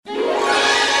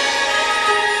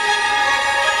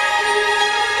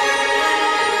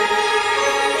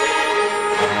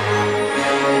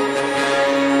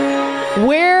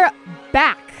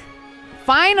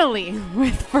finally,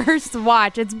 with First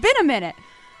Watch, it's been a minute.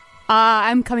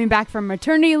 I'm coming back from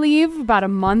maternity leave, about a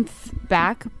month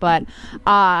back, but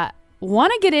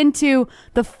want to get into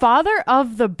The Father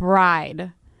of the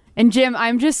Bride. And Jim,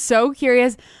 I'm just so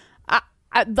curious.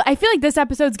 I feel like this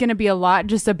episode's going to be a lot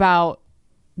just about,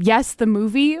 yes, the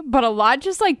movie, but a lot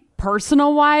just like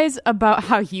personal wise about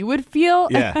how you would feel.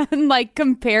 Yeah. And like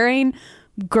comparing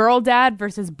girl dad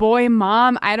versus boy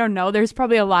mom. I don't know. There's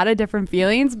probably a lot of different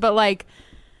feelings, but like,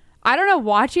 I don't know,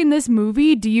 watching this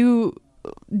movie, do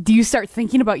you start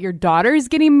thinking about your daughters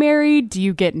getting married? Do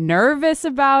you get nervous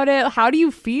about it? How do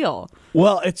you feel?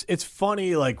 Well, it's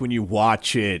funny, like when you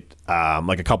watch it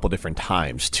like a couple different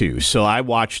times too. So I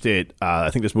watched it, I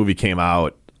think this movie came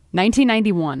out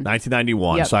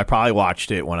 1991. Yep. So I probably watched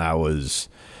it when I was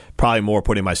probably more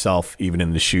putting myself even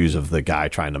in the shoes of the guy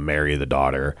trying to marry the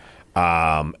daughter.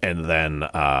 And then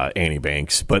Annie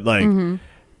Banks. But like, and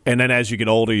then as you get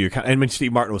older, you're kind of, I mean,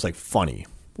 Steve Martin was like funny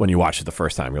when you watch it the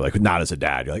first time. You're like, not as a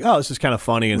dad. You're like, oh, this is kind of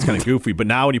funny and it's kind of goofy. But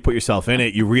now when you put yourself in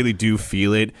it, you really do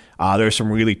feel it. There's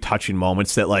some really touching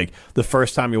moments that like the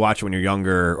first time you watch it when you're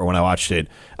younger, or when I watched it,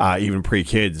 even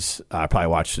pre-kids, I probably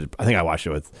watched it. I think I watched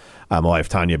it with my wife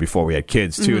Tanya before we had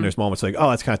kids too. And there's moments like, oh,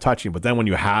 that's kind of touching. But then when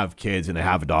you have kids and they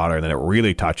have a daughter, and then it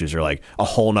really touches, you're like a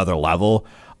whole nother level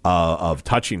of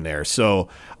touching there. So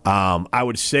I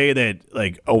would say that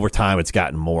like over time it's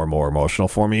gotten more and more emotional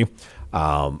for me.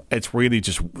 It's really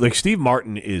just like Steve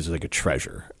Martin is like a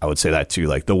treasure. I would say that too.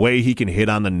 Like the way he can hit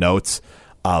on the notes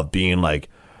of being like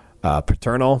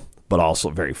paternal, but also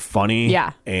very funny.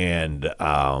 Yeah. And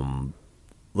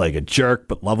like a jerk,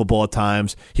 but lovable at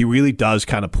times. He really does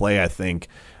kind of play, I think,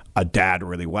 a dad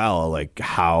really well. Like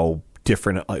how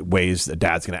different like ways the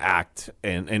dad's going to act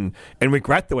and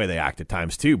regret the way they act at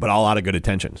times too, but all out of good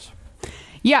intentions.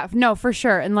 Yeah, no, for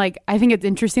sure. And like, I think it's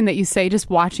interesting that you say just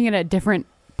watching it at different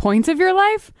points of your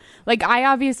life. Like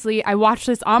I watched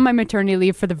this on my maternity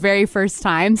leave for the very first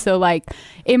time. So like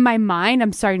in my mind,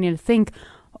 I'm starting to think,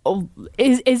 oh,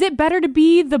 is it better to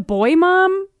be the boy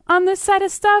mom on this side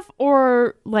of stuff?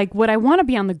 Or like, would I want to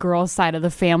be on the girl side of the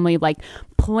family, like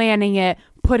planning it,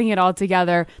 putting it all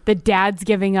together, the dad's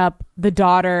giving up the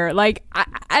daughter? Like,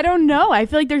 I don't know. I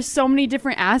feel like there's so many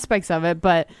different aspects of it,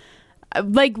 but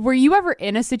like, were you ever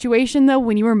in a situation though,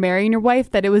 when you were marrying your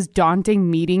wife, that it was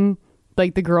daunting meeting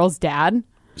like the girl's dad?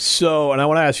 So, and I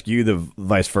want to ask you the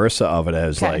vice versa of it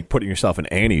as like putting yourself in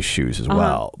Annie's shoes as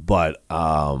well. But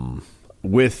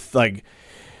with like,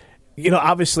 you know,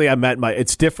 obviously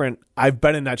it's different. I've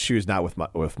been in that shoes, not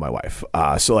with my wife.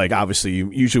 So like, obviously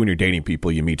usually when you're dating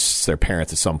people, you meet their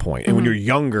parents at some point. And when you're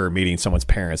younger, meeting someone's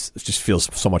parents, it just feels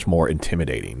so much more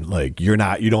intimidating. Like you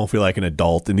don't feel like an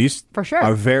adult. And these for sure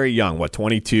are very young,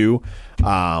 22,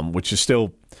 which is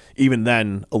still, even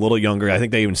then, a little younger. I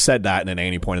think they even said that, and then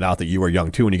Annie pointed out that you were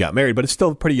young too when you got married, but it's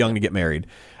still pretty young to get married.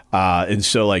 And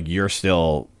so like you're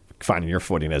still finding your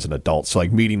footing as an adult. So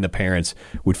like meeting the parents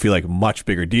would feel like a much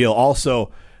bigger deal.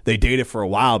 Also, they dated for a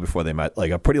while before they met, like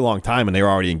a pretty long time, and they were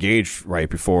already engaged right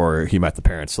before he met the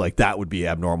parents. So like that would be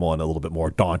abnormal and a little bit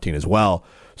more daunting as well.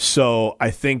 So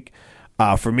I think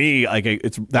for me, like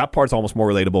it's that part's almost more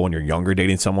relatable when you're younger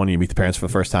dating someone. You meet the parents for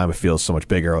the first time, it feels so much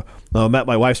bigger. I met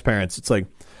my wife's parents. It's like,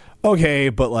 okay,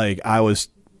 but like I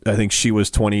think she was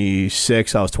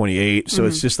 26, I was 28. So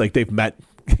it's just like they've met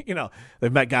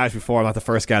guys before. I'm not the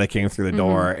first guy that came through the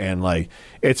door. And like,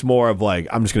 it's more of like,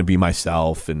 I'm just going to be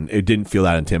myself. And it didn't feel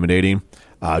that intimidating.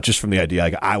 Just from the idea,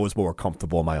 like I was more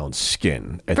comfortable in my own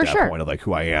skin at that point of like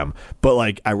who I am. But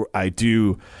like, I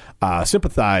do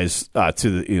sympathize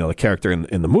to the character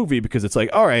in the movie, because it's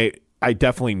like, all right, I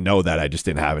definitely know that. I just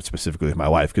didn't have it specifically with my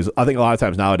wife, because I think a lot of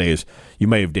times nowadays you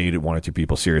may have dated one or two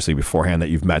people seriously beforehand that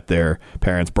you've met their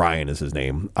parents. Brian is his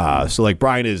name. So like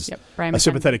Brian is Brian a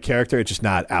sympathetic character. It's just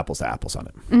not apples to apples on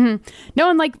it. No,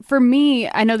 and like for me,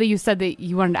 I know that you said that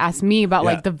you wanted to ask me about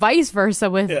like the vice versa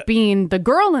with being the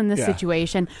girl in this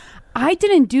situation. I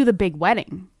didn't do the big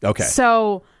wedding. Okay.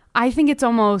 So I think it's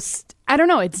almost, I don't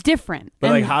know, it's different.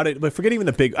 But like but forget even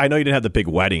the big, I know you didn't have the big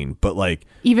wedding, but like.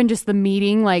 Even just the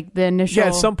meeting, like the initial. Yeah,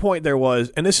 at some point there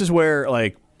was, and this is where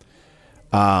like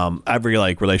every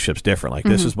like relationship's different. Like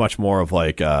this is much more of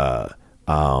like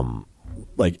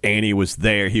Annie was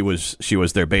there, she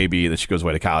was their baby, then she goes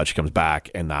away to college, she comes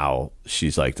back, and now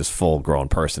she's like this full grown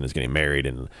person is getting married,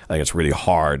 and I think it's really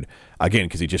hard, again,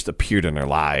 because he just appeared in their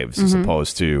lives as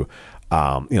opposed to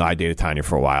I dated Tanya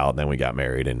for a while, and then we got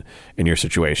married. And in your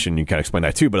situation, you can explain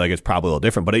that too, but like it's probably a little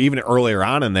different. But even earlier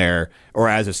on in there, or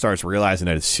as it starts realizing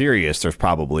that it's serious, there's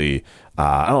probably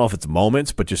I don't know if it's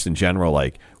moments, but just in general,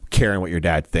 like caring what your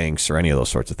dad thinks or any of those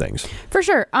sorts of things. For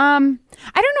sure. I don't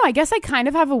know. I guess I kind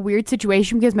of have a weird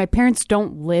situation because my parents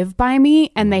don't live by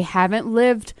me and they haven't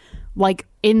lived like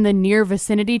in the near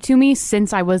vicinity to me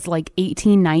since I was like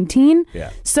 18, 19.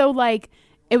 Yeah. So like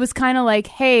it was kind of like,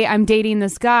 hey, I'm dating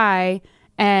this guy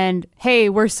and hey,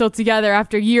 we're still together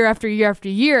after year after year after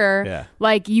year. Yeah.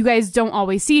 Like you guys don't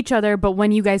always see each other, but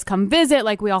when you guys come visit,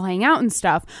 like we all hang out and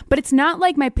stuff. But it's not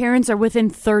like my parents are within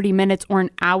 30 minutes or an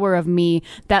hour of me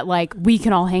that like we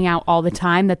can all hang out all the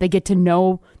time, that they get to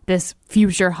know this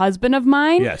future husband of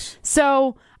mine. Yes.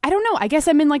 So I don't know. I guess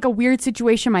I'm in like a weird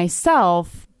situation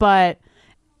myself, but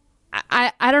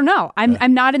I don't know.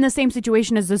 I'm not in the same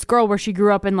situation as this girl where she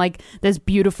grew up in like this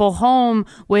beautiful home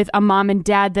with a mom and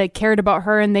dad that cared about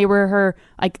her and they were her,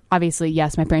 like, obviously,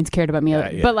 yes, my parents cared about me,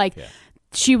 but like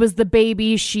she was the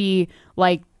baby. She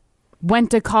like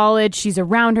went to college. She's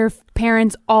around her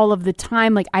parents all of the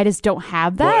time. Like I just don't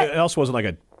have that. Well, it also wasn't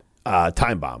like a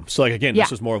time bomb. So like, again,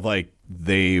 this was more of like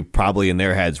they probably in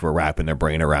their heads were wrapping their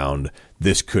brain around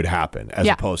this could happen as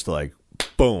opposed to like,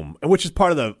 boom, which is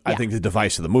part of the I think the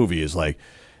device of the movie is like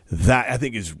that. I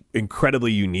think is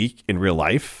incredibly unique in real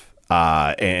life,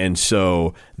 and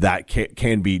so that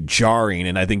can be jarring.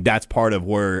 And I think that's part of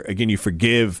where again you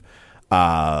forgive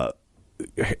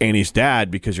Annie's dad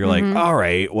because you're like, all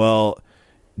right, well,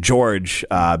 George,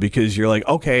 because you're like,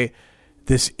 okay,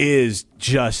 this is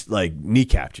just like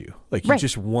kneecapped you, like you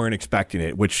just weren't expecting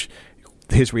it. Which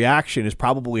his reaction is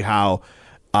probably how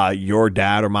your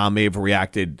dad or mom may have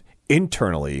reacted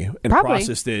internally and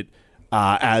processed it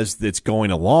as it's going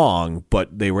along,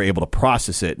 but they were able to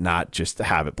process it, not just to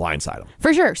have it blindside them.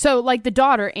 For sure. So like the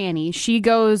daughter, Annie, she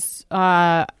goes,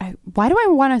 why do I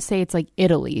want to say it's like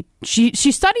Italy? She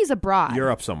studies abroad.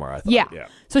 Europe somewhere, I thought. Yeah.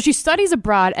 So she studies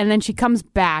abroad and then she comes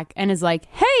back and is like,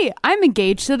 hey, I'm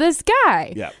engaged to this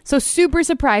guy. Yeah. So super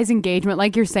surprise engagement.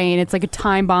 Like you're saying, it's like a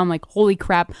time bomb. Like, holy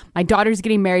crap, my daughter's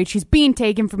getting married. She's being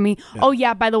taken from me. Yeah. Oh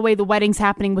yeah, by the way, the wedding's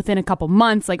happening within a couple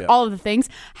months. Like all of the things.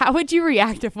 How would you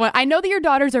react if I know that your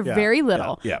daughters are very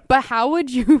little, but how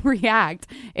would you react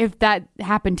if that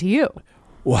happened to you?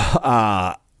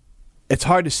 Well, it's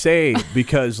hard to say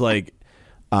because like,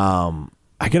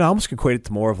 I can almost equate it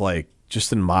to more of like,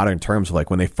 just in modern terms of like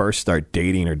when they first start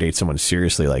dating or date someone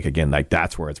seriously, like again, like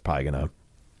that's where it's probably gonna,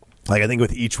 like I think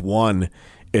with each one,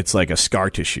 it's like a scar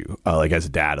tissue, like as a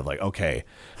dad of like, okay,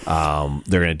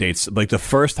 they're gonna date, like the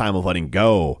first time of letting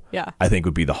go, I think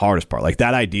would be the hardest part. Like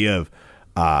that idea of,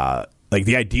 like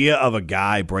the idea of a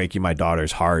guy breaking my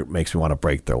daughter's heart makes me want to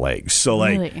break their legs. So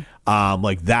like,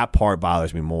 like that part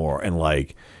bothers me more. And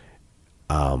like,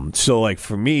 so like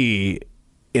for me,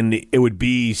 it would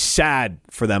be sad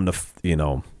for them to,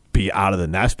 be out of the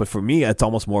nest. But for me, it's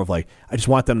almost more of like, I just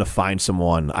want them to find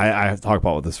someone. I talk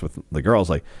about this with the girls,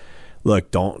 like, look,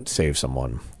 don't save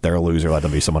someone. They're a loser. Let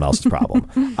them be someone else's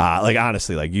problem. Like,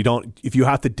 honestly, like if you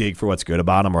have to dig for what's good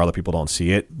about them or other people don't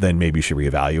see it, then maybe you should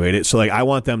reevaluate it. So like, I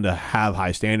want them to have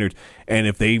high standards. And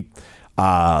if they,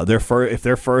 if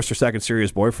their first or second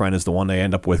serious boyfriend is the one they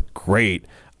end up with, great.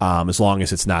 As long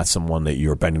as it's not someone that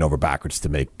you're bending over backwards to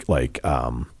make like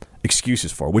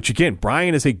excuses for, which again,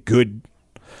 Brian is a good.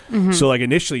 So like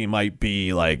initially you might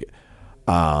be like,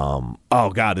 oh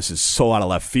God, this is so out of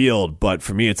left field. But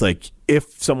for me, it's like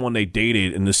if someone they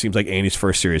dated, and this seems like Annie's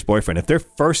first serious boyfriend, if their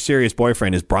first serious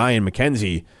boyfriend is Brian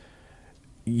McKenzie,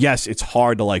 yes, it's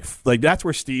hard to like that's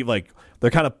where Steve, like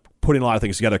they're kind of putting a lot of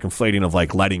things together, conflating of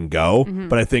like letting go.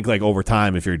 But I think like over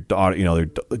time, if your daughter,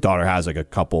 their daughter has like a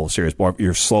couple serious boyfriends,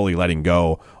 you're slowly letting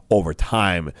go over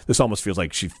time. This almost feels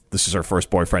like this is her first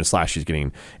boyfriend / she's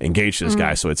getting engaged to this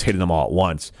guy. So it's hitting them all at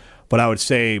once. But I would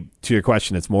say to your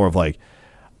question, it's more of like,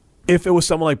 if it was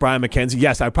someone like Brian McKenzie,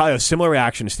 yes, I'd probably have a similar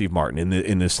reaction to Steve Martin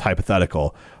in this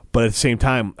hypothetical. But at the same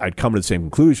time, I'd come to the same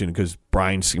conclusion because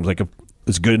Brian seems like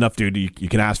it's good enough dude you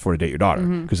can ask for to date your daughter.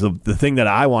 Because the thing that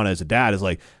I want as a dad is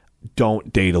like,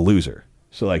 don't date a loser.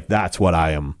 So like that's what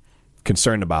I am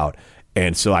concerned about.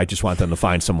 And so I just want them to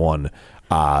find someone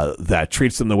that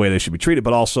treats them the way they should be treated,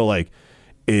 but also like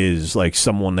is like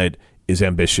someone that is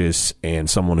ambitious and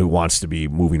someone who wants to be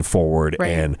moving forward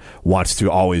and wants to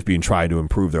always be trying to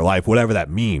improve their life, whatever that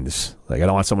means. Like I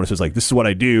don't want someone who says like, this is what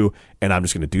I do and I'm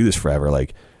just going to do this forever.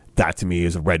 Like that to me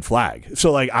is a red flag.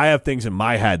 So like I have things in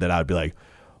my head that I'd be like,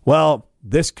 well,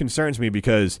 this concerns me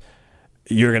because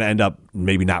you're going to end up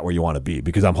maybe not where you want to be,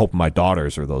 because I'm hoping my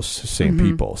daughters are those same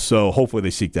people. So hopefully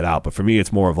they seek that out. But for me,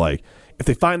 it's more of like, if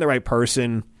they find the right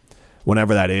person,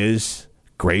 whenever that is,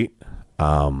 great.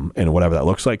 And whatever that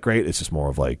looks like, great. It's just more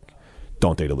of like,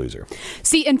 don't date a loser.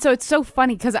 See, and so it's so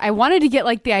funny because I wanted to get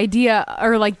like the idea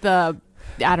or like the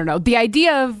I don't know, the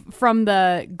idea of from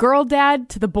the girl dad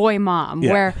to the boy mom,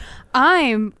 where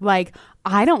I'm like,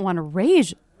 I don't want to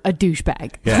raise a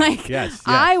douchebag. Yeah. Like,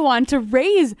 I want to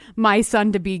raise my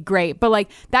son to be great. But like,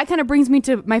 that kind of brings me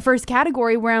to my first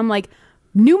category where I'm like,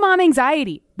 new mom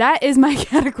anxiety. That is my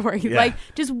category. Yeah. Like,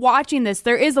 just watching this,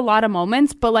 there is a lot of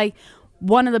moments, but like,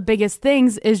 one of the biggest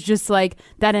things is just like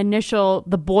that initial,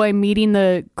 the boy meeting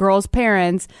the girl's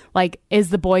parents. Like, is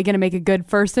the boy going to make a good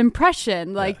first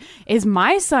impression? Like, is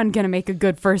my son going to make a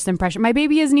good first impression? My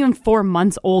baby isn't even 4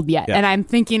 months old yet. And I'm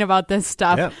thinking about this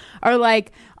stuff. Or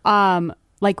like,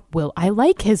 will I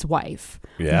like his wife?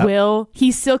 Will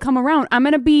he still come around? I'm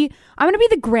gonna be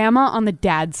the grandma on the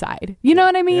dad side. You know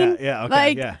what I mean?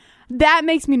 Okay, that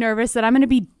makes me nervous that I'm gonna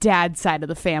be dad's side of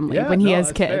the family when he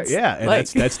has kids. Fair. Yeah, and like,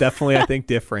 that's definitely, I think,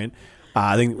 different.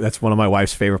 I think that's one of my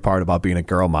wife's favorite part about being a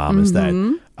girl mom is that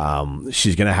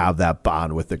she's gonna have that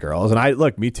bond with the girls.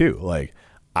 And me too. Like,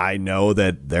 I know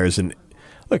that there's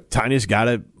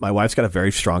my wife's got a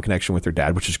very strong connection with her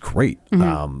dad, which is great.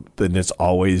 And it's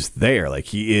always there. Like,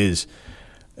 he is,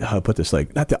 how to put this,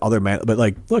 like, not the other man, but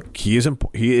like, look, he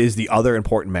is the other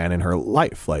important man in her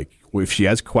life. Like, if she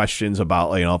has questions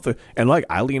about, you know, and like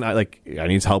I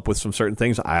need help with some certain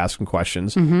things, I ask him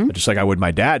questions, just like I would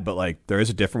my dad. But like, there is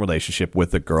a different relationship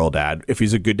with the girl dad if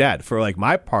he's a good dad. For like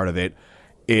my part of it,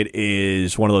 it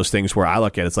is one of those things where I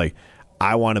look at it's like,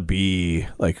 I want to be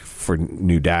like, for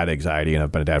new dad anxiety, and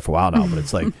I've been a dad for a while now, but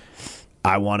it's like,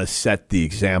 I want to set the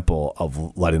example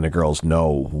of letting the girls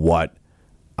know what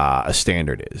a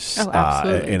standard is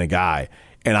in a guy.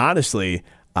 And honestly,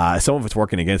 some of it's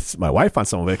working against my wife on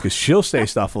some of it, because she'll say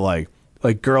stuff like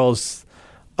girls,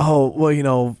 oh, well, you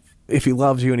know, if he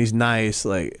loves you and he's nice,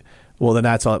 like, well, then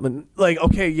that's all. Like,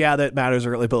 okay, yeah, that matters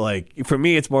early, but like, for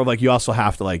me, it's more of like, you also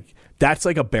have to like, that's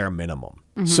like a bare minimum.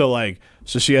 So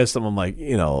she has someone like,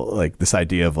 you know, like this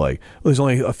idea of like, well, there's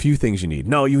only a few things you need.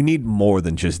 No, you need more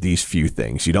than just these few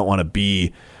things. You don't want to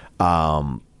be,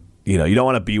 you don't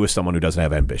want to be with someone who doesn't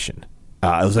have ambition.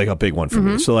 It was like a big one for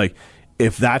me. So like,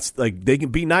 if that's like, they can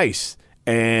be nice.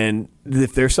 And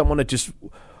if there's someone that just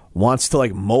wants to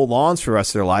like mow lawns for the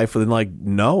rest of their life, then like,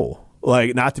 no,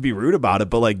 like, not to be rude about it,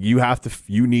 but like,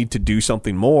 you need to do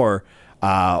something more.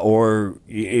 Or,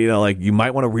 you know, like, you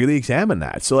might want to really examine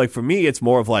that. So like, for me, it's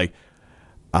more of like,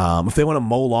 if they want to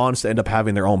mow lawns to end up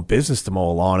having their own business to mow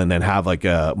a lawn and then have like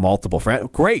multiple friends,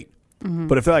 great.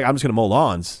 But if they're like, I'm just going to mow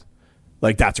lawns,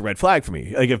 like, that's a red flag for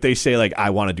me. Like, if they say like,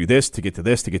 I want to do this to get to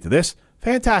this, to get to this,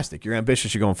 fantastic. You're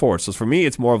ambitious. You're going forward. So for me,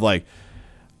 it's more of like,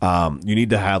 you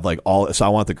need to have like so I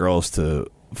want the girls to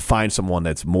find someone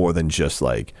that's more than just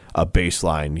like a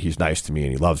baseline. He's nice to me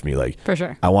and he loves me. Like, for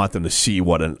sure. I want them to see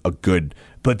what a good,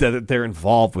 but that they're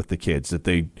involved with the kids, that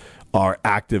they are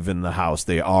active in the house.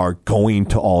 They are going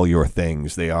to all your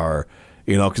things. They are,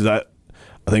 you know, because I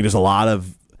think there's a lot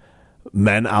of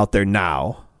men out there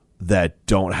now that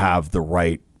don't have the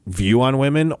right view on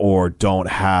women, or don't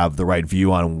have the right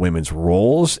view on women's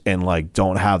roles, and like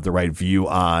don't have the right view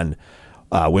on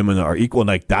women are equal. And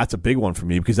like, that's a big one for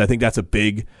me, because I think that's a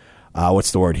big,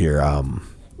 what's the word here?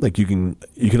 Like, you can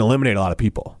eliminate a lot of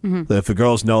people. If the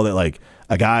girls know that like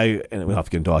a guy, and we don't have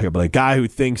to get into all here, but a guy who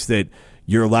thinks that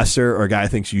you're lesser, or a guy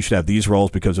thinks you should have these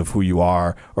roles because of who you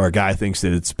are, or a guy thinks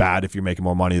that it's bad if you're making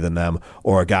more money than them,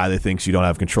 or a guy that thinks you don't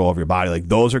have control of your body, like,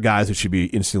 those are guys that should be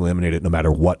instantly eliminated no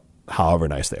matter what, however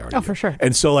nice they are to you. For sure.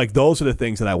 And so like, those are the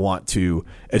things that I want to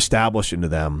establish into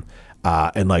them.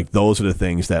 And like, those are the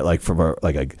things that like, from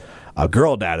a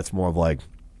girl dad, it's more of like,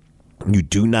 you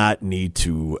do not need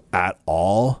to at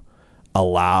all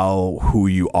allow who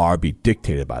you are be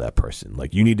dictated by that person.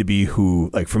 Like, you need to be who,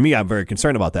 like, for me, I'm very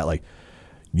concerned about that. Like,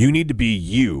 you need to be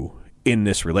you in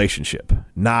this relationship,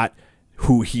 not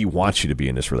who he wants you to be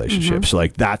in this relationship. So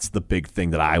like, that's the big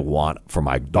thing that I want for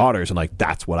my daughters, and like,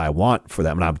 that's what I want for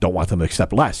them, and I don't want them to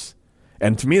accept less.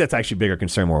 And to me, that's actually a bigger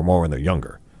concern more and more when they're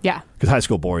younger. Yeah. Because high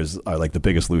school boys are like the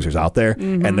biggest losers out there,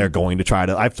 and they're going to try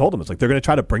to, I've told them, it's like, they're going to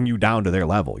try to bring you down to their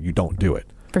level. You don't do it.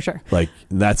 For sure. Like,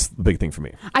 that's the big thing for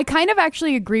me. I kind of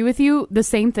actually agree with you. The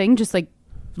same thing, just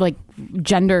like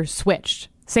gender switched.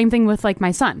 Same thing with like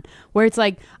my son, where it's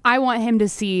like, I want him to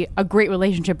see a great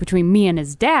relationship between me and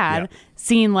his dad,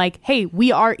 seeing like, hey,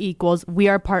 we are equals, we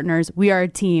are partners, we are a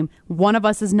team. One of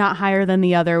us is not higher than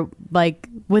the other, like,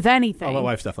 with anything. Oh, my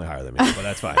wife's definitely higher than me, but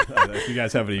that's fine. If you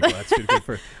guys have it equal, that's good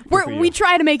for you. We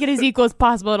try to make it as equal as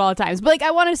possible at all times. But like,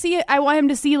 I want to see it. I want him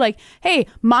to see like, hey,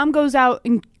 mom goes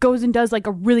and does like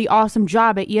a really awesome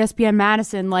job at ESPN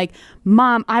Madison. Like,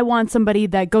 mom, I want somebody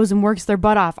that goes and works their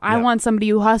butt off. I want somebody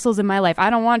who hustles in my life. I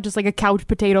don't want just like a couch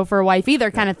potato for a wife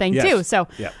either, kind of thing too. So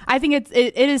I think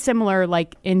it is similar,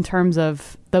 like, in terms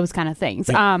of those kind of things.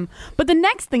 But the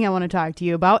next thing I want to talk to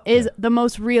you about is the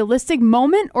most realistic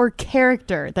moment or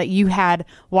character that you had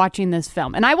watching this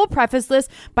film. And I will preface this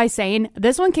by saying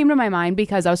this one came to my mind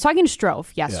because I was talking to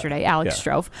Strofe yesterday, Alex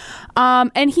Strofe,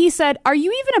 and he said, "Are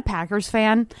you even a Packers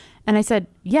fan?" And I said,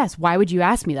 "Yes, why would you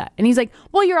ask me that?" And he's like,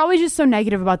 "Well, you're always just so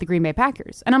negative about the Green Bay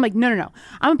Packers." And I'm like, no.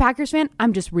 I'm a Packers fan.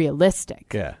 I'm just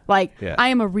realistic. I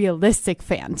am a realistic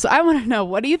fan. So I want to know,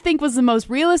 what do you think was the most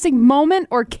realistic moment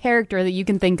or character that you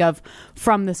can think of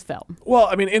from this film? Well,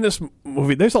 I mean, in this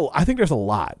movie, I think there's a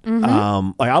lot.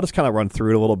 I'll just kind of run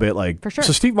through it a little bit. For sure.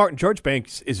 So Steve Martin, George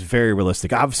Banks is very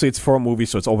realistic. Obviously, it's for a movie,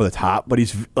 so it's over the top. But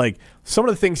he's like, some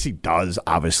of the things he does,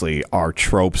 obviously, are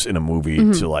tropes in a movie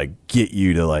to get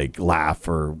you to laugh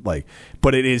or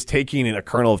but it is taking in a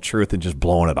kernel of truth and just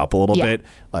blowing it up a little bit.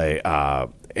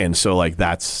 And so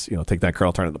that's, take that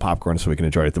kernel, turn it into popcorn so we can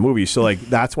enjoy it at the movie. So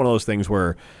that's one of those things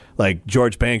where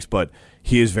George Banks, but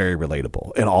he is very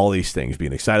relatable in all these things,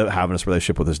 being excited about having this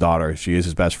relationship with his daughter. She is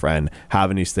his best friend,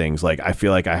 having these things. I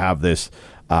feel like I have this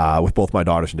with both my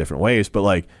daughters in different ways,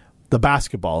 but the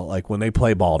basketball, when they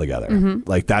play ball together,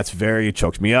 that's it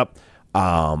chokes me up.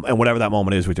 And whatever that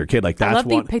moment is with your kid, that's I love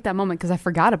that one. you picked that moment because I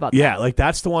forgot about that. Yeah,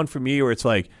 that's the one for me where it's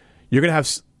you're gonna have,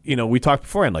 we talked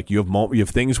beforehand, you have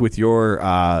things with your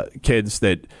kids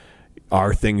that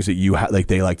are things that you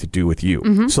they like to do with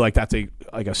you. So that's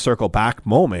a circle back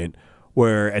moment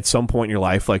where at some point in your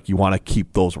life, you want to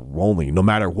keep those rolling no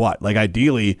matter what.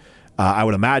 Ideally, I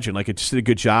would imagine it just did a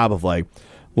good job of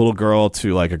little girl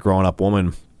to a grown up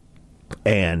woman.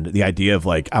 And the idea of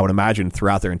I would imagine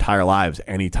throughout their entire lives,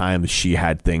 anytime she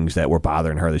had things that were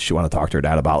bothering her that she wanted to talk to her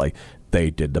dad about, they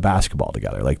did the basketball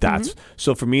together. That's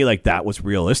so for me, that was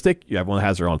realistic. Everyone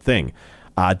has their own thing.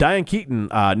 Diane Keaton,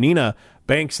 Nina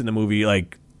Banks in the movie,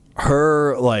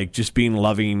 her just being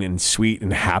loving and sweet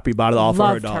and happy about it all for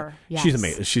her dog. Yes. She's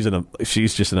amazing.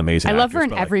 She's just an amazing. I love her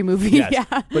in every movie. Yes.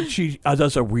 Yeah, but she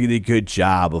does a really good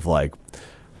job of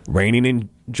reining in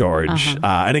George.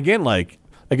 And again,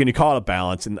 again, you call it a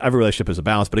balance, and every relationship is a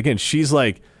balance. But again, she's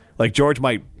like George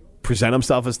might present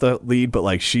himself as the lead,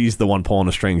 but she's the one pulling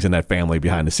the strings in that family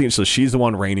behind the scenes. So she's the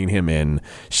one reining him in.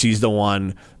 She's the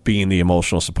one being the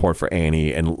emotional support for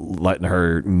Annie and letting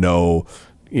her know,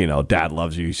 Dad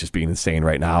loves you. He's just being insane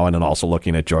right now. And then also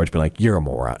looking at George being you're a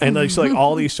moron. And so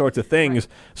all these sorts of things.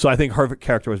 So I think her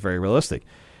character was very realistic.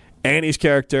 Annie's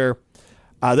character,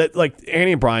 that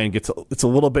Annie and Brian it's a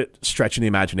little bit stretching the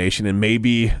imagination, and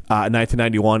maybe in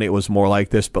 1991 it was more like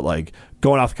this, but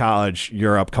going off to college,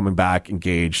 Europe, coming back,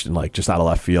 engaged, and just out of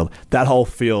left field, that whole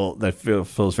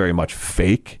feels very much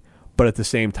fake, but at the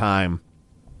same time,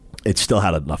 it still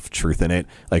had enough truth in it.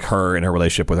 Her and her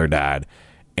relationship with her dad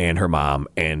and her mom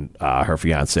and her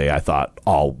fiance, I thought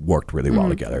all worked really well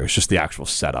together. It's just the actual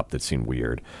setup that seemed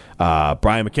weird.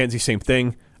 Brian McKenzie, same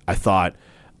thing. I thought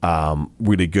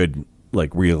really good.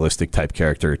 Realistic type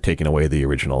character, taking away the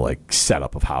original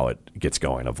setup of how it gets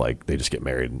going of they just get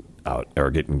married out or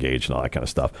get engaged and all that kind of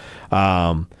stuff.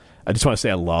 I just want to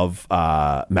say I love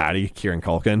Maddie Kieran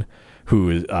Culkin, who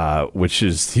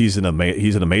is he's an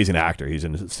amazing actor. He's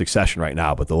in Succession right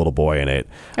now, but the little boy in it,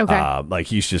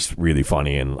 he's just really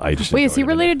funny, and I just is he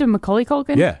related to Macaulay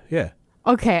Culkin? Yeah.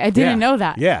 Okay, I didn't know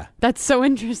that. Yeah, that's so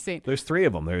interesting. There's three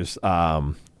of them. There's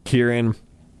Kieran,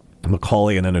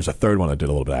 Macaulay, and then there's a third one that did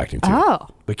a little bit of acting too. Oh.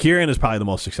 But Kieran is probably the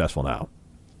most successful now.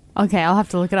 Okay, I'll have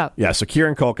to look it up. Yeah, so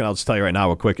Kieran Culkin, I'll just tell you right now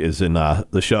real quick, is in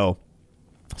the show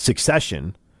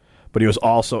Succession, but he was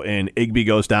also in Igby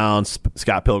Goes Down,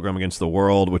 Scott Pilgrim Against the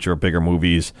World, which are bigger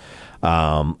movies.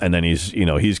 And then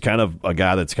he's kind of a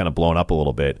guy that's kind of blown up a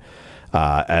little bit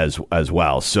as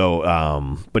well.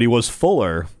 So, but he was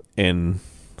Fuller in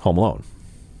Home Alone.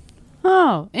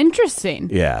 Oh, interesting.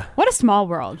 Yeah. What a small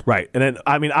world. Right. And then,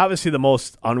 I mean, obviously the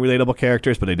most unrelatable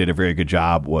characters, but they did a very good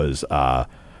job, was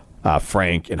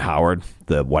Frank and Howard,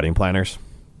 the wedding planners.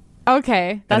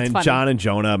 Okay, that's funny. And then John and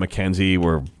Jonah Mackenzie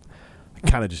were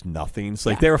kind of just nothings.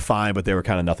 They were fine, but they were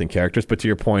kind of nothing characters. But to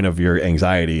your point of your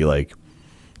anxiety,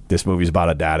 this movie's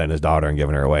about a dad and his daughter and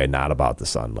giving her away, not about the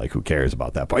son. Who cares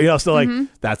about that part? So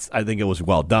that's, I think it was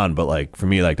well done. But for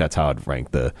me, that's how I'd rank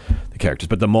the characters.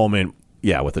 But the moment,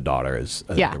 with the daughter is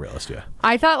the realist. Yeah,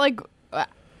 I thought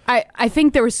I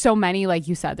think there were so many, like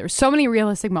you said, there were so many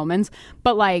realistic moments.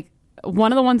 But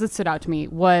one of the ones that stood out to me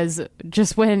was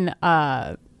just when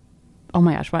oh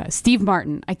my gosh, what? Steve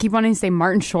Martin. I keep wanting to say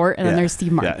Martin Short, and then there's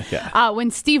Steve Martin.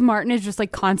 When Steve Martin is just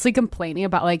like constantly complaining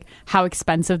about like how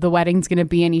expensive the wedding's going to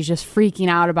be, and he's just freaking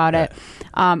out about it.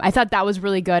 I thought that was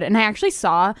really good. And I actually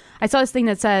saw this thing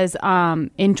that says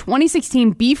in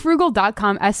 2016,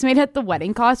 BeFrugal.com estimated the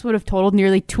wedding cost would have totaled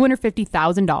nearly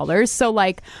 $250,000. So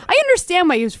like, I understand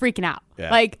why he was freaking out.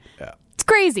 It's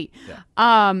crazy.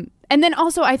 And then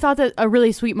also I thought that a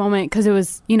really sweet moment, because it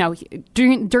was, you know,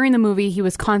 during the movie, he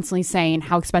was constantly saying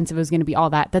how expensive it was going to be, all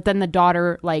that then the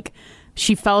daughter, like,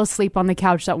 she fell asleep on the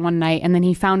couch that one night, and then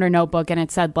he found her notebook, and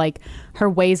it said like her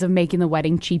ways of making the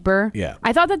wedding cheaper.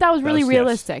 I thought that was really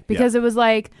realistic, because it was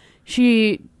like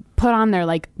she put on there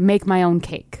like, make my own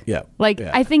cake.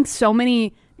 I think so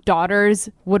many daughters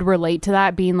would relate to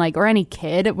that, being like, or any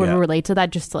kid would relate to that,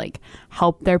 just to like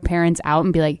help their parents out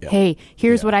and be like, hey,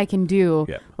 here's what I can do.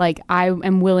 Like, I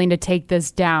am willing to take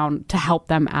this down to help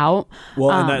them out. Well,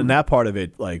 and that part of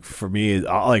it, like, for me,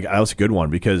 like, that was a good one,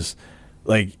 because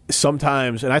like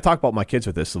sometimes, and I talk about my kids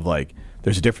with this, of like,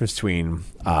 there's a difference between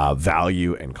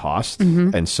value and cost.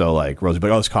 And so like Rosie,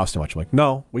 but this costs too much. I'm like,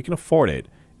 no, we can afford it.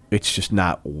 It's just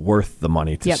not worth the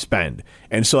money to spend.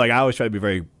 And so like, I always try to be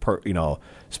very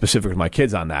specific with my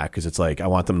kids on that, because it's like, I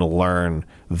want them to learn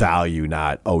value,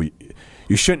 not,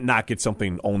 you shouldn't not get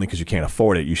something only because you can't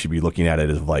afford it. You should be looking at it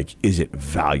as like, is it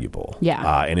valuable?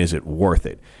 And is it worth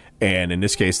it? And in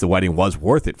this case, the wedding was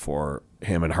worth it for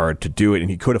him and her to do it,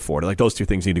 and he could afford it. Like, those two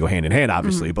things need to go hand in hand,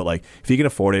 obviously. But like, if he can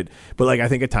afford it, but like, I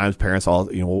think at times parents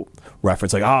all, you know,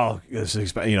 reference like, oh, this is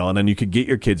expensive, you know, and then you could get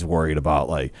your kids worried about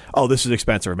like, oh, this is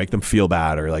expensive, or make them feel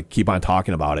bad, or like keep on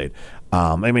talking about it.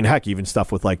 I mean, heck, even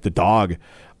stuff with like the dog.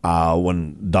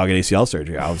 When dog had ACL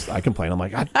surgery, I complained. I'm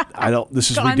like, I don't. This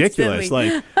is ridiculous.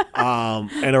 Like,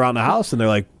 and around the house, and they're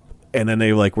like, and then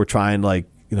they like, we're trying like,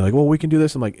 you know, like, well, we can do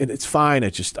this. I'm like, it's fine.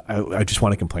 It's just, I just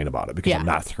want to complain about it, because I'm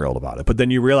not thrilled about it. But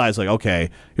then you realize like, okay,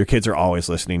 your kids are always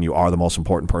listening. You are the most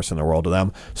important person in the world to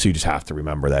them. So you just have to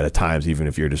remember that at times, even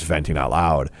if you're just venting out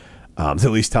loud, to at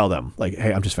least tell them like,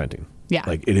 hey, I'm just venting.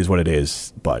 Like, it is what it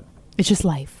is, but it's just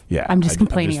life. I'm just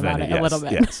complaining about it a little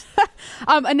bit.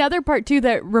 Another part too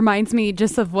that reminds me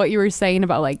just of what you were saying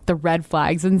about like the red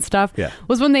flags and stuff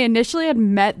was when they initially had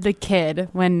met the kid,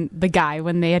 when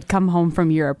they had come home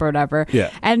from Europe or whatever.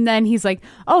 And then he's like,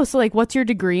 oh, so like, what's your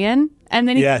degree in? And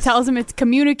then he tells him it's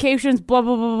communications, blah,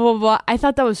 blah, blah, blah, blah. I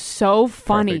thought that was so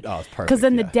funny. Because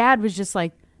then the dad was just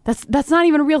like, that's not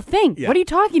even a real thing. What are you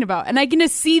talking about? And I can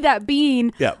just see that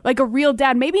being like a real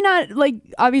dad. Maybe not like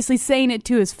obviously saying it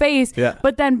to his face,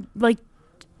 but then like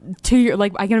to your,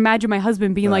 like, I can imagine my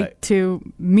husband being like to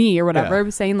me or whatever,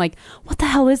 saying like, what the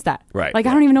hell is that? Like,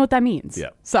 I don't even know what that means.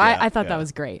 So I thought that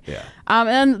was great. And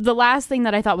then the last thing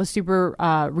that I thought was super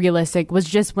realistic was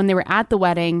just when they were at the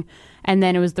wedding, and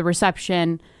then it was the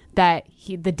reception, that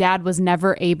the dad was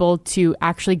never able to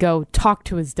actually go talk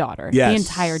to his daughter the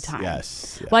entire time.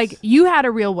 Like, you had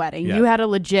a real wedding. You had a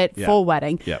legit full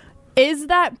wedding. Is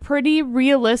that pretty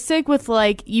realistic with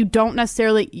like, you don't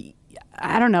necessarily,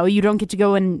 I don't know, you don't get to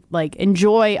go and like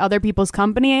enjoy other people's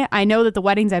company? I know that the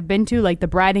weddings I've been to, like, the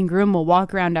bride and groom will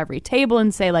walk around every table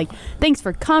and say like, thanks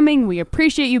for coming, we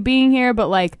appreciate you being here, but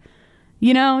like,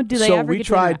 you know, do they so ever we get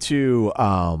tried to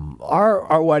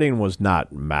our wedding was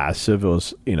not massive. It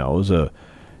was, you know,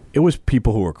 it was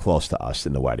people who were close to us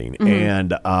in the wedding.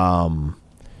 And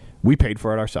we paid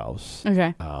for it ourselves.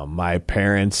 My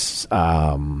parents,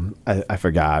 I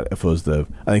forgot if it was I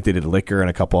think they did liquor and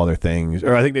a couple other things,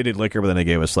 or I think they did liquor, but then they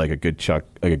gave us like a good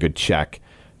check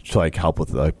to like help with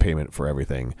the payment for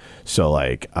everything. So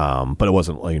like, but it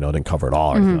wasn't, you know, didn't cover it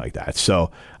all or anything like that. So,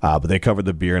 but they covered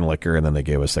the beer and liquor, and then they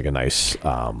gave us like a nice,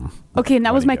 okay. And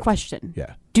that was my question.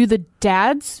 Do the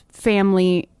dad's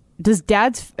family, does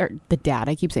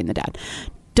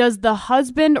the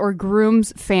husband or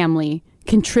groom's family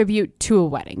contribute to a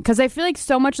wedding? Because I feel like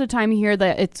so much of the time you hear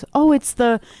that it's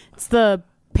the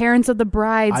parents of the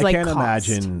brides. I can't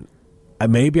imagine.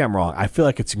 Maybe I'm wrong. I feel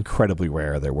like it's incredibly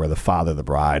rare that where the father of the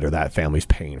bride or that family's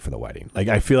paying for the wedding. Like,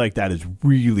 I feel like that has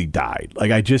really died.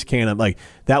 Like, I just can't, like,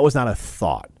 that was not a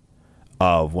thought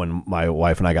of when my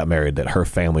wife and I got married, that her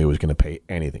family was going to pay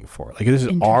anything for it. Like, this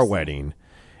is our wedding,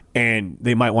 and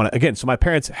they might want to, again, so my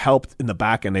parents helped in the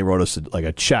back, and they wrote us like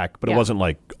a check, but it wasn't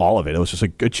like all of it. It was just a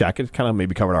good check. It kind of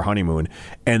maybe covered our honeymoon.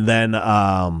 And then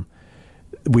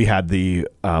we had again,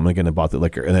 I bought the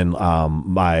liquor, and then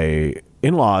my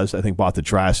in-laws, I think, bought the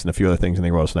dress and a few other things, and they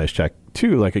wrote us a nice check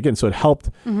too. Like, again, so it helped.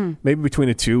 Maybe between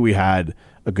the two, we had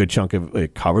a good chunk of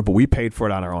it covered, but we paid for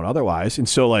it on our own otherwise. And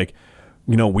so, like,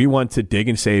 you know, we went to Dig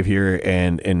and Save here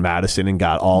in Madison and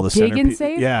got all the Dig and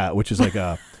Save? Yeah, which is like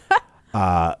a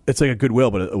It's like a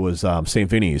Goodwill, but it was St.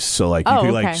 Vinny's. So like you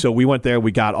could like, so we went there.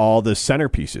 We got all the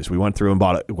centerpieces. We went through and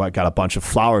got a bunch of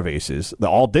flower vases. They're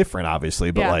all different,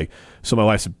 obviously, but like, so my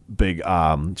wife's a big.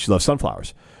 She loves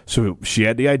sunflowers. So she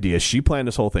had the idea. She planned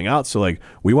this whole thing out. So like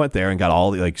we went there and got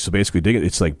all the like. So basically,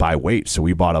 it's like by weight. So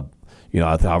we bought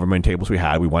however many tables we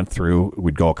had. We went through.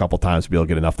 We'd go a couple times to be able to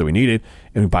get enough that we needed,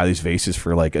 and we buy these vases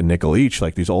for like a nickel each.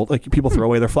 Like these old like people throw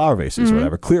away their flower vases or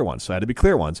whatever, clear ones. So it had to be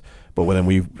clear ones. But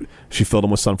then she filled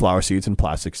them with sunflower seeds and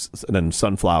plastics, and then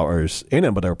sunflowers in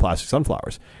them, but they were plastic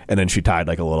sunflowers. And then she tied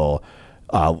like a little.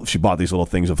 She bought these little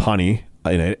things of honey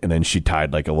in it, and then she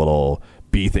tied like a little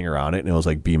bee thing around it, and it was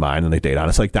like be mine, and they date on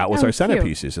it. So like that was our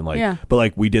centerpieces, and like, but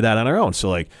like we did that on our own. So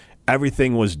like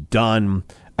everything was done.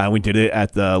 And we did it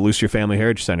at the Lucier Family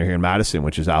Heritage Center here in Madison,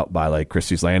 which is out by like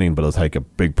Christie's Landing, but it was like a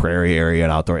big prairie area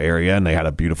and outdoor area, and they had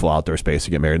a beautiful outdoor space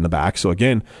to get married in the back. So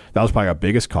again, that was probably our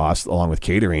biggest cost, along with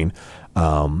catering.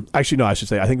 Actually, no, I should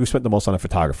say I think we spent the most on a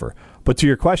photographer. But to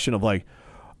your question of like,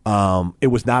 it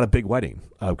was not a big wedding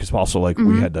because also like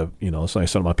we had to, it's only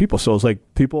some amount of people. So it was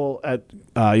like people at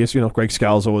Greg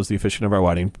Scalzo was the officiant of our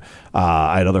wedding.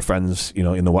 I had other friends,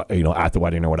 in the at the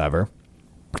wedding or whatever.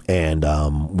 And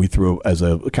we threw as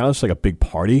a kind of just like a big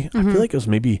party. I feel like it was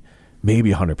maybe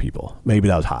 100 people. Maybe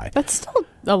that was high. That's still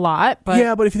a lot, but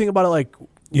yeah. But if you think about it, like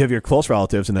you have your close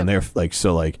relatives, and then they're like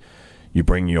you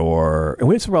bring and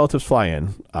we had some relatives fly in,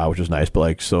 which was nice. But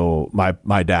like so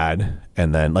my dad,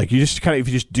 and then like you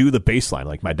just do the baseline.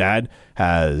 Like my dad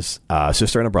has a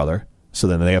sister and a brother, so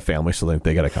then they have family, so then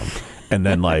they got to come, and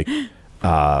then like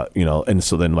and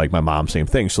so then like my mom, same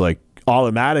thing. So like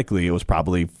automatically it was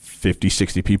probably 50,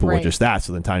 60 people were just that.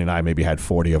 So then Tanya and I maybe had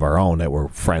 40 of our own that were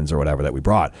friends or whatever that we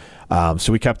brought.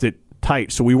 So we kept it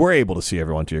tight. So we were able to see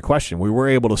everyone, to your question. We were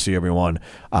able to see everyone.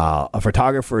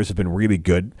 Photographers have been really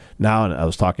good now. And I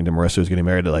was talking to Marissa, who's getting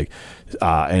married, to like,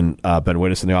 and Ben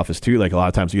Witness in the office too. Like a lot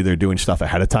of times either doing stuff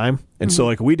ahead of time. And so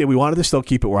like we wanted to still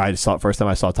keep it where first time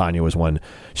I saw Tanya was when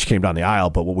she came down the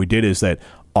aisle. But what we did is that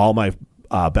all my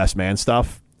best man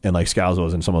stuff and like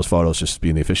Scalzo's and some of those photos, just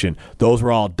being the officiant, those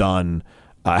were all done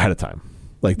ahead of time.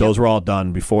 Like those were all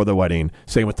done before the wedding.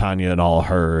 Same with Tanya and all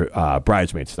her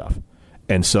bridesmaid stuff.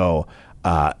 And so,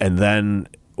 and then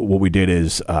what we did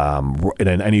is, and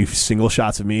then any single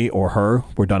shots of me or her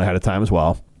were done ahead of time as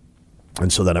well.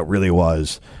 And so then it really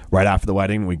was right after the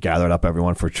wedding, we gathered up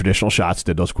everyone for traditional shots,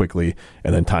 did those quickly.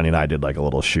 And then Tanya and I did like a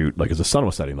little shoot, like as the sun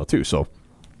was setting though too. So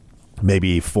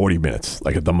maybe 40 minutes,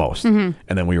 like at the most. And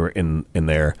then we were in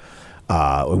there.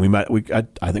 When we met,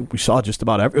 I think we saw just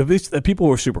about at least the people who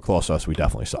were super close to us. We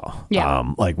definitely saw. Yeah.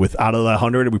 Like out of the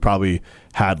 100, we probably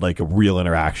had like a real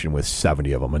interaction with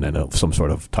 70 of them, and then some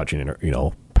sort of touching,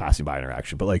 passing by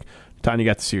interaction. But like, Tanya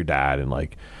got to see her dad and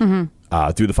like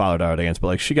do the father-daughter dance, but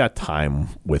like she got time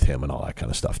with him and all that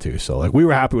kind of stuff too. So like we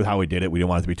were happy with how we did it. We didn't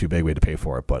want it to be too big. We had to pay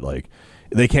for it, but like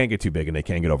they can't get too big and they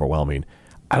can't get overwhelming.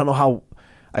 I don't know how.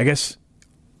 I guess.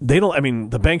 They don't. I mean,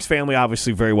 the Banks family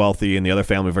obviously very wealthy, and the other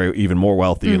family even more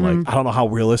wealthy. And like, I don't know how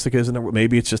realistic it is.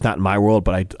 Maybe it's just not in my world.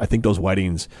 But I think those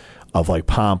weddings of like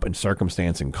pomp and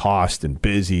circumstance and cost and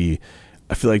busy,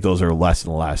 I feel like those are less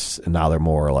and less, and now they're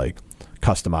more like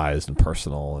customized and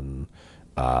personal and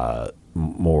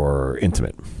more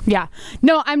intimate. Yeah.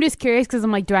 No, I'm just curious because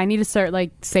I'm like, do I need to start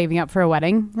like saving up for a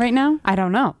wedding right now? I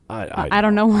don't know. I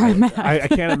don't know where I'm at. I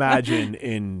can't imagine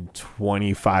in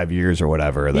 25 years or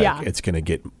whatever that it's going to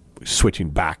get switching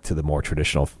back to the more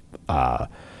traditional,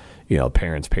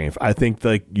 parents paying for. I think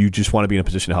like you just want to be in a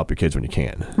position to help your kids when you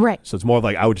can. Right. So it's more of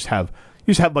like you just have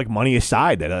like money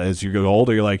aside that as you go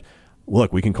older, you're like,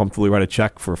 look, we can comfortably write a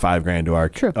check for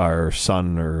 $5,000 to our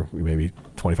son, or maybe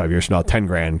 25 years from now,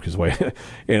 $10,000 because the way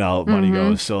money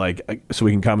goes. So like, so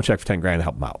we can come and check for $10,000 to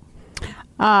help them out.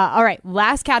 All right,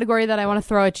 last category that I want to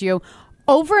throw at you: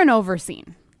 over and over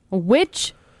scene.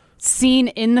 Which scene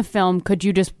in the film could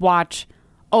you just watch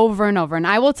over and over? And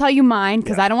I will tell you mine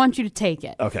because I don't want you to take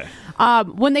it. Okay.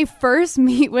 When they first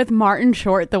meet with Martin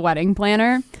Short, the wedding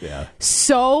planner,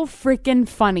 so freaking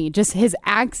funny. Just his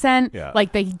accent,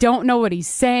 like they don't know what he's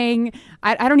saying.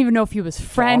 I don't even know if he was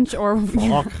French or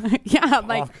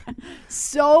like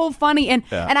so funny. And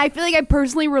I feel like I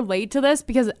personally relate to this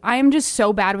because I'm just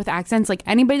so bad with accents. Like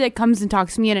anybody that comes and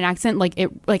talks to me in an accent,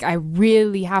 like I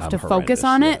really have to focus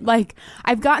on it. Like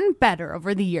I've gotten better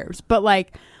over the years, but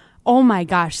like, oh my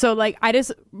gosh. So like I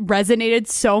just resonated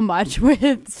so much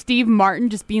with Steve Martin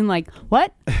just being like,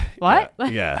 what?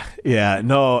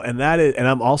 No, and that is, and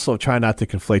I'm also trying not to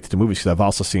conflate the two movies because I've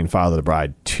also seen Father of the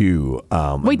Bride 2.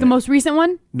 Wait, the most recent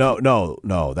one?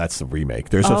 No, that's the remake.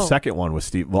 There's a second one with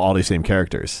Steve, all these same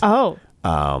characters. Oh.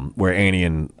 Where Annie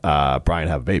and Brian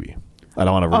have a baby. I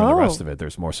don't want to ruin the rest of it.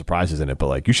 There's more surprises in it, but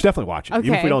like you should definitely watch it. Okay.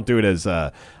 Even if we don't do it as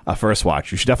a first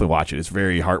watch, you should definitely watch it. It's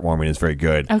very heartwarming. It's very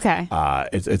good. Okay.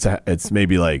 It's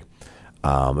maybe like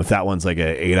if that one's like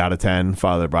a 8 out of 10,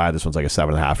 Father of the Bride, this one's like a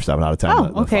 7.5 or 7 out of 10.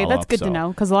 Oh, okay, that's good to know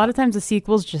because a lot of times the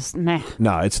sequels just meh.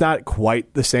 No, it's not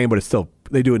quite the same, but it's still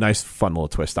they do a nice fun little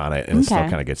twist on it, and it still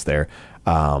kind of gets there.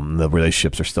 The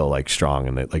relationships are still like strong,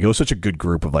 and it was such a good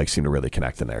group of like seem to really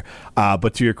connect in there.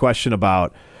 But to your question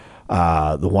about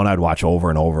the one I'd watch over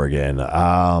and over again,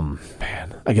 man,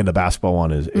 again the basketball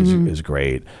one is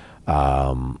great.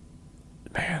 Man,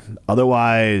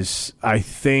 otherwise I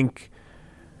think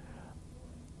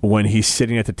when he's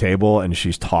sitting at the table and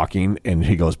she's talking and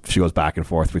she goes back and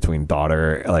forth between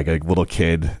daughter, like a little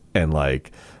kid, and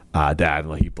like dad, and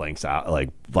like he blacks out and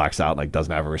like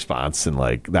doesn't have a response, and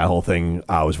like that whole thing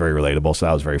was very relatable, so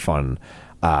that was very fun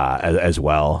as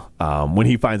well. When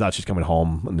he finds out she's coming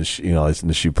home and it's in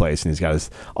the shoe place and he's got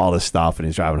all this stuff and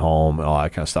he's driving home and all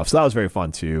that kind of stuff, so that was very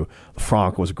fun too.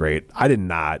 Franck was great. I did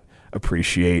not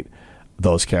appreciate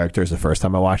those characters the first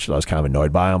time I watched it. I was kind of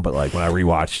annoyed by them, but like when I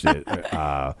rewatched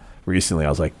it recently, I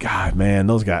was like, God, man,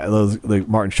 those guys, like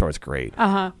Martin Short's great.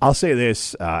 I'll say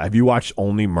this: have you watched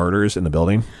Only Murders in the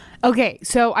Building? Okay,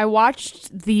 so I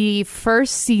watched the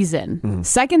first season.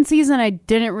 Second season, I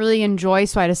didn't really enjoy,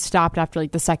 so I just stopped after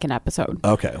like the second episode.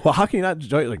 Okay, well, how can you not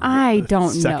enjoy like I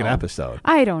don't know. Second episode?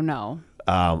 I don't know.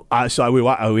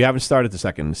 We haven't started the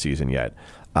second season yet.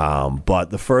 But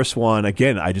the first one,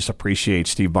 again, I just appreciate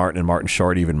Steve Martin and Martin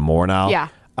Short even more now. Yeah.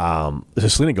 Is there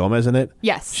Selena Gomez in it?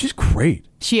 Yes. She's great.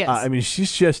 She is. I mean,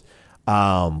 she's just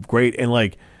great. And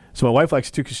like, so my wife likes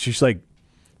it too because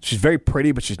she's very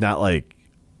pretty, but she's not like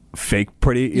fake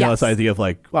pretty. You know, it's the idea of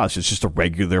like, wow, she's just a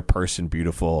regular person,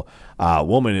 beautiful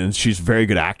woman. And she's a very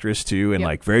good actress too. And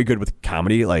like very good with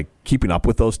comedy. Like keeping up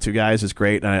with those two guys is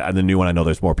great. And the new one, I know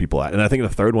there's more people at. And I think the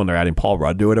third one, they're adding Paul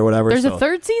Rudd to it or whatever. There's a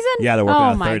third season? Yeah, they're working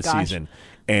on a third season.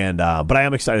 And but I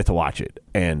am excited to watch it.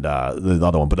 And the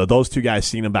other one. But those two guys,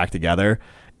 seeing them back together,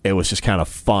 it was just kind of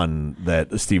fun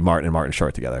that Steve Martin and Martin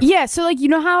Short together. Yeah, so like, you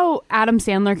know how Adam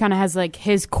Sandler kind of has like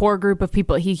his core group of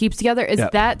people he keeps together? Is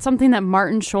that something that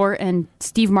Martin Short and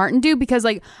Steve Martin do? Because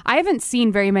like I haven't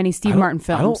seen very many Steve Martin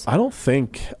films. I don't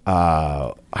think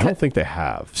they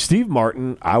have. Steve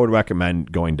Martin, I would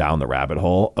recommend going down the rabbit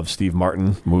hole of Steve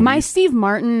Martin movies. My Steve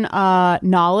Martin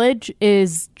knowledge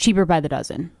is Cheaper by the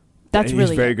Dozen. That's really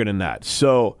he's very good in that.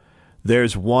 So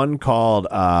there's one called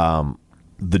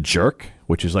The Jerk,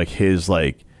 which is like his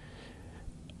like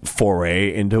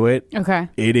foray into it. Okay.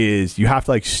 It is, you have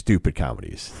to like stupid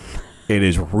comedies. It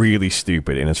is really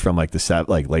stupid, and it's from like the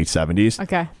late 70s.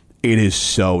 Okay. It is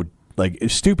so like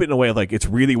it's stupid in a way of like it's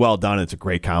really well done. It's a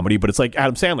great comedy, but it's like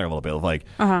Adam Sandler a little bit of like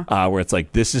where it's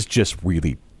like this is just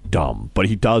really dumb, but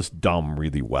he does dumb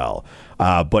really well.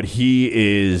 But he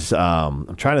is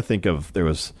I'm trying to think of, there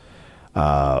was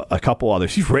a couple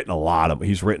others. He's written a lot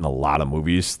of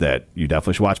movies that you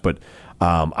definitely should watch, but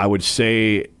I would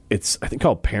say it's I think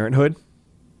called Parenthood.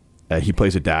 He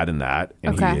plays a dad in that,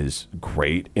 and he is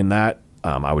great in that.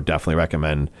 I would definitely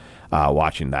recommend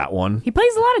watching that one. He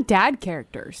plays a lot of dad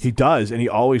characters. He does, and he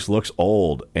always looks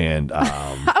old. And I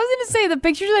was going to say the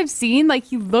pictures I've seen, like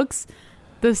he looks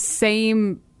the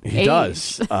same. He age.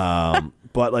 does.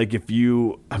 But like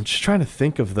I'm just trying to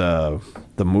think of the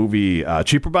movie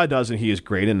Cheaper by the Dozen. He is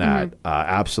great in that,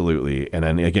 absolutely. And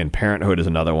then again, Parenthood is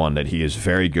another one that he is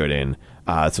very good in.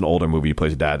 It's an older movie. He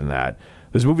plays a dad in that.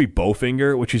 There's a movie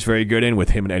Bowfinger, which he's very good in with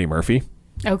him and Eddie Murphy.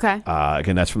 Okay.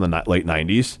 Again, that's from the late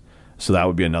 90s. So that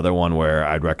would be another one where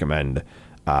I'd recommend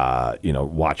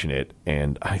watching it.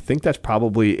 And I think that's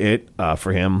probably it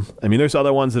for him. I mean, there's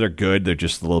other ones that are good. They're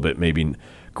just a little bit maybe.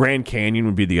 Grand Canyon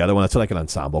would be the other one. That's like an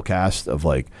ensemble cast of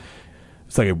like,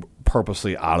 it's like a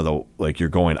purposely you're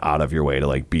going out of your way to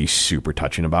like be super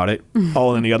touching about it.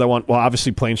 Oh, and the other one, well,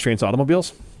 obviously Planes, Trains,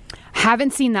 Automobiles.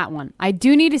 Haven't seen that one. I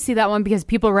do need to see that one because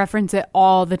people reference it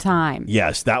all the time.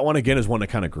 Yes, that one again is one that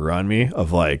kind of grew on me.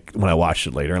 Of like when I watched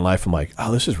it later in life, I'm like,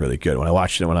 oh, this is really good. When I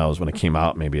watched it when it came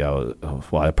out, maybe I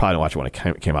probably didn't watch it when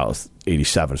it came out. It was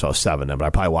 87, so I was 7 then. But I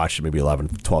probably watched it maybe 11,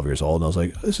 12 years old, and I was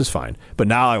like, this is fine. But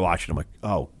now I watch it, I'm like,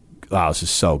 oh, wow, this is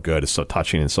so good. It's so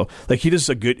touching, and so like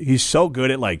he's so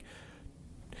good at like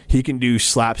he can do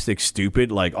slapstick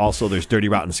stupid. Like also, there's Dirty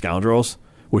Rotten Scoundrels,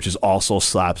 which is also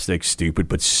slapstick stupid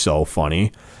but so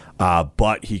funny.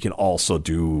 But he can also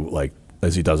do like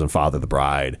as he does in Father the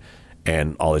Bride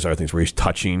and all these other things where he's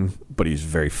touching but he's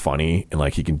very funny, and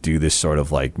like he can do this sort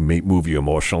of like move you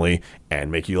emotionally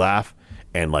and make you laugh,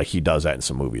 and like he does that in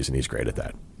some movies and he's great at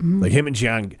that. Like him and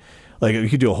Gian, like you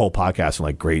could do a whole podcast on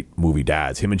like great movie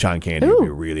dads. Him and John Candy would be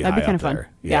really that'd high be kind up of fun. there.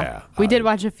 Yeah. We did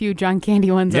watch a few John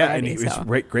Candy ones yeah, already. and he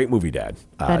was great movie dad.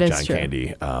 That is John true.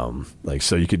 Candy. Like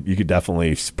so you could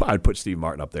definitely, I'd put Steve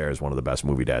Martin up there as one of the best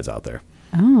movie dads out there.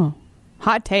 Oh,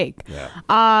 hot take.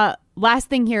 Yeah. Last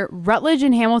thing here, Rutledge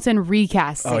and Hamilton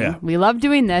recasting. Oh, yeah. We love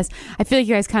doing this. I feel like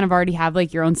you guys kind of already have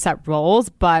like your own set roles,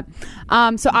 but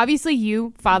so obviously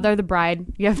you, father of the bride,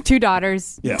 you have 2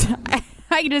 daughters. Yeah.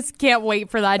 I just can't wait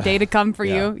for that day to come for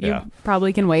you. You yeah.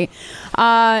 probably can wait.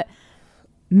 Matt,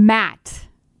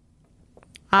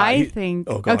 I think.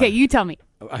 Okay, you tell me.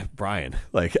 Brian,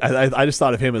 like I just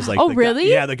thought of him as like, really? Guy,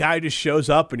 yeah, the guy who just shows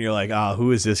up and you're like, oh,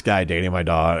 who is this guy dating my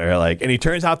daughter? Or like, and he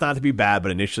turns out not to be bad,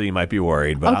 but initially you might be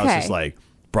worried. But I was just like,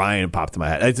 Brian popped in my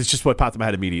head. It's just what popped in my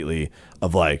head immediately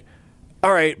of like,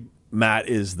 all right, Matt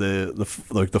is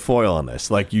the foil on this.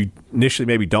 Like you initially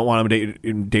maybe don't want him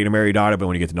to date a married daughter, but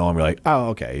when you get to know him, you're like, oh,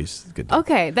 okay, he's good.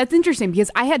 Okay, that's interesting because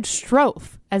I had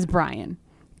Strofe as Brian.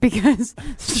 Because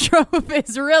Strofe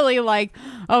is really like,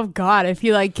 oh God, if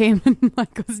he like came and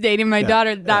like was dating my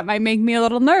daughter, that might make me a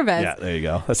little nervous. Yeah, there you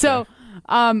go. That's so,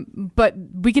 but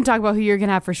we can talk about who you're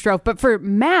gonna have for Strofe. But for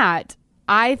Matt,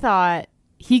 I thought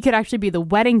he could actually be the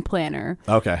wedding planner.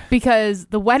 Okay. Because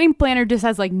the wedding planner just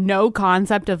has like no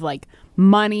concept of like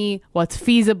money, what's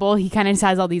feasible. He kind of just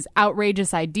has all these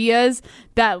outrageous ideas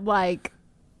that like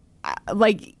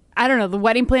I don't know. The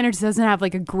wedding planner just doesn't have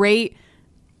like a great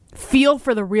feel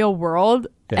for the real world.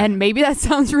 Yeah. And maybe that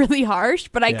sounds really harsh,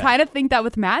 but I kind of think that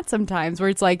with Matt sometimes where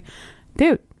it's like,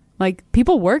 dude, like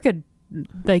people work at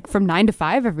like from 9 to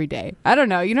 5 every day. I don't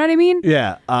know. You know what I mean?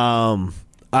 Yeah.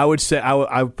 I would say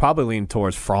I would probably lean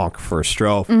towards Franck for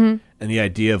Strofe. And the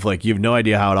idea of like, you have no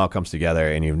idea how it all comes together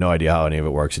and you have no idea how any of it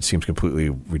works. It seems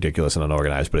completely ridiculous and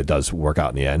unorganized, but it does work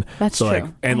out in the end. That's so true.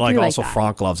 Like, and like also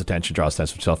Franck loves attention, draws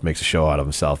attention to himself, makes a show out of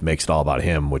himself, makes it all about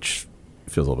him, which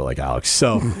feels a little bit like Alex.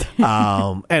 So,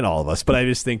 and all of us, but I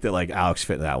just think that like Alex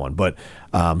fit in that one. But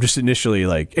just initially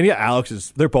like, and yeah, Alex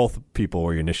is, they're both people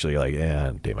where you initially like,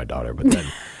 date my daughter. But then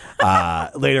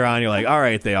later on, you're like, all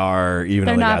right, they are, even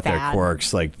though they got their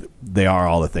quirks, like they are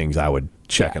all the things I would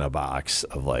check in a box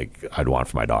of like, I'd want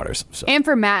for my daughters. So. And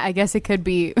for Matt, I guess it could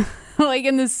be like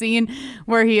in the scene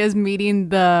where he is meeting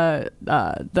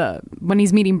when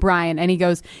he's meeting Brian and he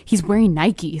goes, he's wearing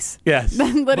Nikes. Yes.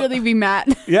 That'd literally be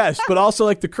Matt. Yes, but also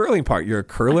like the curling part. You're a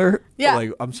curler. Yeah.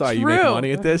 Like, I'm sorry, true. you make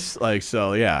money at this. Like,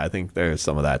 so yeah, I think there's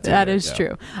some of that too. That is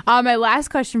true. My last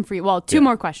question for you. Well, two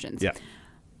more questions. Yeah.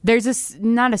 There's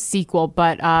not a sequel,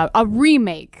 but a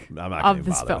remake of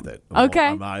this film. With it. Okay.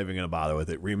 I'm not even going to bother with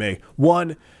it. Remake.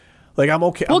 One, like I'm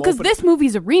okay. Well, because this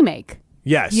movie's a remake.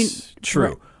 Yes, true.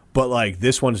 Right. But like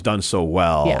this one's done so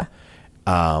well. Yeah.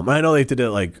 And I know they did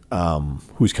it like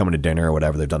Who's Coming to Dinner or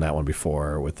whatever. They've done that one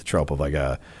before with the trope of like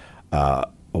a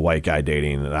white guy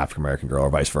dating an African American girl or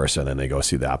vice versa, and then they go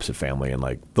see the opposite family. And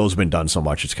like those have been done so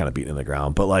much, it's kind of beaten in the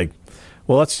ground. But like,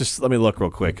 well, let me look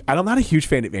real quick. I'm not a huge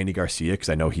fan of Andy Garcia because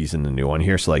I know he's in the new one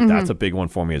here. So like that's a big one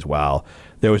for me as well.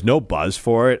 There was no buzz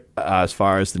for it as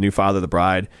far as the new Father of the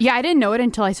Bride. Yeah, I didn't know it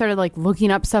until I started like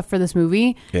looking up stuff for this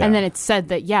movie, and then it said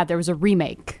that there was a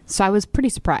remake. So I was pretty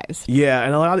surprised. Yeah,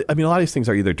 and a lot of these things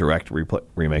are either direct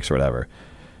remakes or whatever.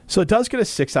 So it does get a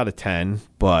 6 out of 10,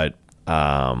 but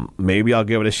maybe I'll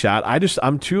give it a shot.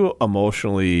 I'm too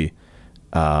emotionally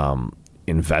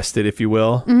invested, if you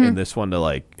will, in this one to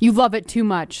like. You love it too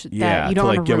much. That you don't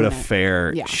want to give it a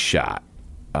fair shot.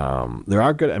 There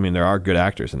are good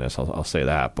actors in this. I'll say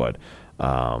that, but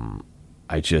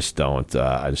I just don't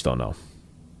know.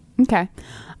 Okay.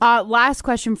 Last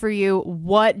question for you.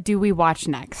 What do we watch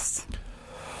next?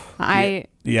 Do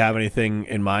you have anything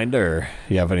in mind, or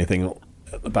you have anything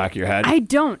at the back of your head? I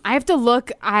don't. I have to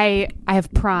look. I have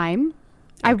Prime.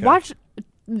 Okay.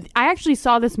 I actually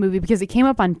saw this movie because it came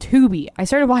up on Tubi. I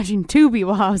started watching Tubi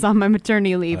while I was on my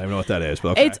maternity leave. I don't know what that is,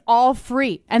 but okay. It's all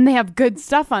free, and they have good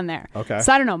stuff on there. Okay.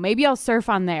 So I don't know. Maybe I'll surf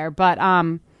on there, but I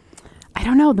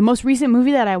don't know. The most recent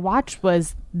movie that I watched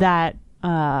was that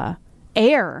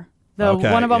Air, the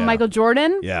one about Michael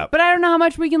Jordan. Yeah. But I don't know how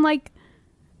much we can like.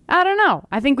 I don't know.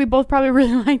 I think we both probably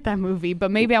really like that movie,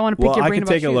 but maybe I want to pick your brain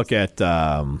about shoes. I can take a look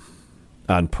at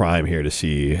on Prime here to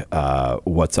see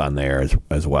what's on there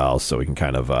as well, so we can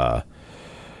kind of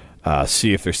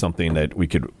see if there's something that we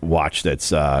could watch that's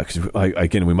because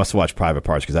again, we must have watched Private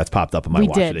Parts because that's popped up and might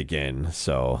watch it again,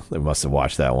 so we must have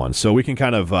watched that one, so we can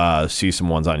kind of see some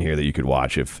ones on here that you could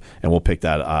watch and we'll pick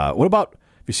that. What about,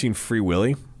 have you seen Free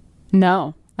Willy?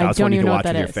 No. I don't even know what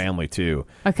that is. That's one you can watch with your family too.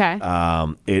 Okay.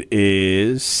 It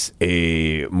is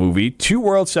a movie. 2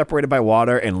 worlds separated by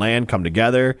water and land come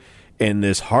together in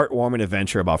this heartwarming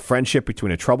adventure about friendship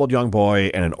between a troubled young boy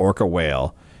and an orca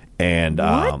whale. And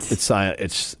What?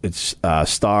 it's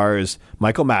stars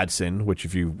Michael Madsen, which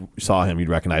if you saw him, you'd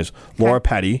recognize. Laura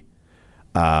Petty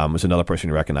is another person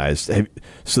you recognize.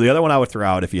 So the other one I would throw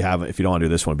out, if you don't want to do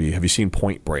this one, would be, have you seen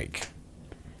Point Break?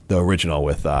 The original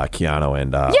with Keanu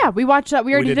and yeah, we watched that.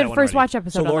 We already did a first watch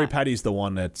episode. So Lori Petty's the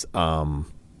one that's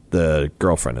the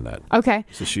girlfriend in that. Okay.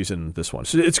 So she's in this one.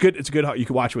 So it's good. It's good. You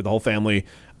can watch it with the whole family.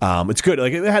 It's good.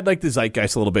 Like it had like the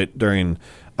zeitgeist a little bit during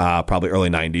probably early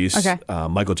 90s. Okay.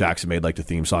 Michael Jackson made like the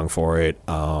theme song for it.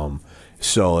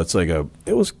 So it's like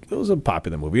it was a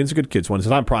popular movie. It's a good kids one. It's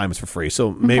on Prime. It's for free.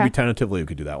 So maybe tentatively we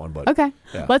could do that one. But okay,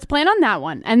 yeah. Let's plan on that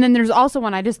one. And then there's also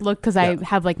one I just looked because I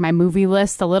have like my movie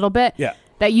list a little bit. Yeah.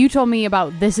 That you told me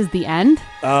about. This Is the End.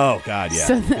 Oh God, yeah.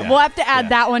 So we'll have to add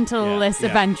that one to the list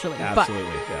eventually.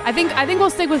 Absolutely. But I think we'll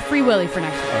stick with Free Willy for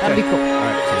next week. That'd be cool. All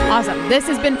right. Awesome. This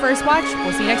has been First Watch.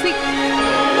 We'll see you next week.